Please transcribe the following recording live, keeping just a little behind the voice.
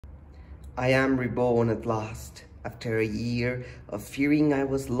I am reborn at last, after a year of fearing I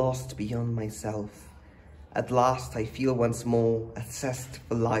was lost beyond myself. At last I feel once more a zest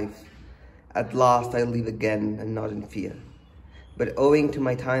for life. At last I live again and not in fear. But owing to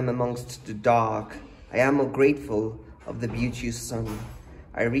my time amongst the dark, I am more grateful of the beauteous sun.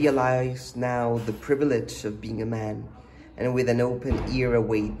 I realize now the privilege of being a man, and with an open ear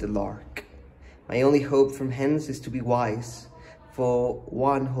await the lark. My only hope from hence is to be wise. For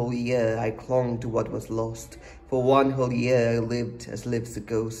one whole year I clung to what was lost. For one whole year I lived as lives a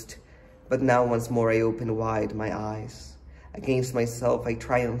ghost. But now once more I open wide my eyes. Against myself I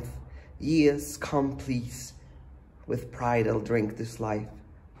triumph. Years, come please. With pride I'll drink this life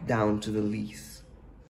down to the lees.